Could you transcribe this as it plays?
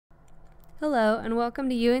Hello, and welcome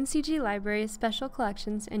to UNCG Library's Special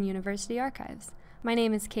Collections and University Archives. My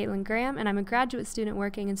name is Caitlin Graham, and I'm a graduate student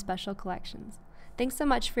working in Special Collections. Thanks so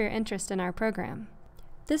much for your interest in our program.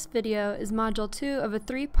 This video is Module 2 of a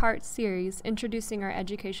 3-part series introducing our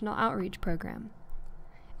Educational Outreach program.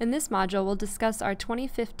 In this module, we'll discuss our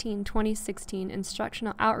 2015-2016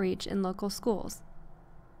 instructional outreach in local schools.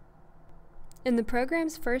 In the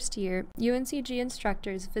program's first year, UNCG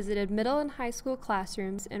instructors visited middle and high school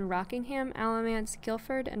classrooms in Rockingham, Alamance,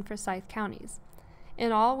 Guilford, and Forsyth counties.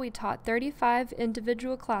 In all, we taught 35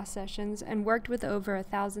 individual class sessions and worked with over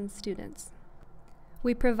 1,000 students.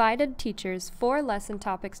 We provided teachers 4 lesson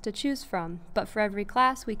topics to choose from, but for every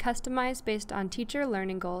class we customized based on teacher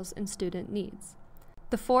learning goals and student needs.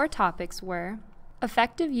 The 4 topics were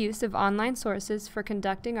effective use of online sources for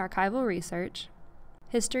conducting archival research,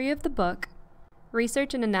 history of the book,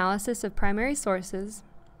 research and analysis of primary sources,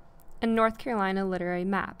 and North Carolina literary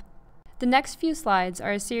map. The next few slides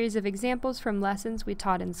are a series of examples from lessons we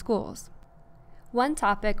taught in schools. One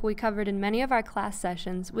topic we covered in many of our class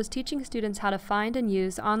sessions was teaching students how to find and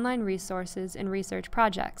use online resources in research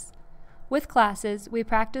projects. With classes, we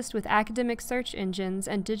practiced with academic search engines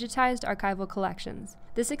and digitized archival collections.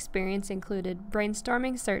 This experience included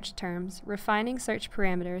brainstorming search terms, refining search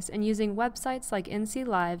parameters, and using websites like NC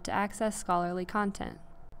Live to access scholarly content.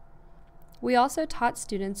 We also taught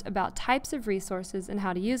students about types of resources and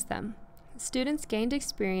how to use them. Students gained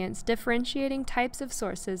experience differentiating types of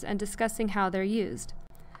sources and discussing how they're used.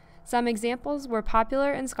 Some examples were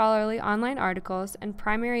popular and scholarly online articles and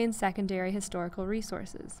primary and secondary historical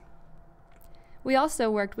resources. We also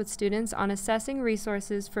worked with students on assessing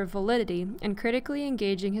resources for validity and critically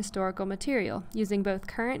engaging historical material, using both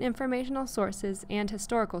current informational sources and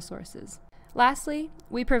historical sources. Lastly,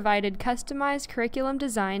 we provided customized curriculum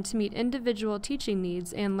design to meet individual teaching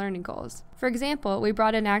needs and learning goals. For example, we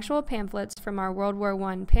brought in actual pamphlets from our World War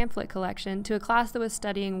I pamphlet collection to a class that was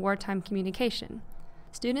studying wartime communication.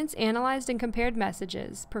 Students analyzed and compared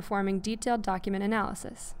messages, performing detailed document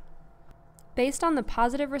analysis. Based on the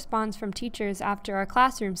positive response from teachers after our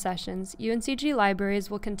classroom sessions, UNCG Libraries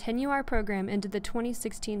will continue our program into the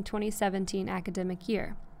 2016-2017 academic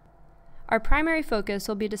year. Our primary focus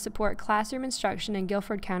will be to support classroom instruction in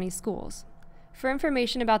Guilford County schools. For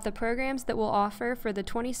information about the programs that we'll offer for the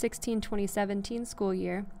 2016-2017 school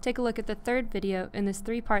year, take a look at the 3rd video in this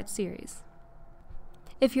 3-part series.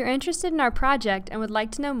 If you're interested in our project and would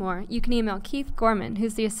like to know more, you can email Keith Gorman,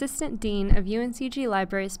 who's the Assistant Dean of UNCG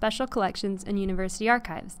Library's Special Collections and University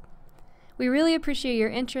Archives. We really appreciate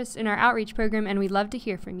your interest in our outreach program, and we'd love to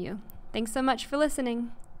hear from you. Thanks so much for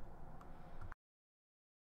listening.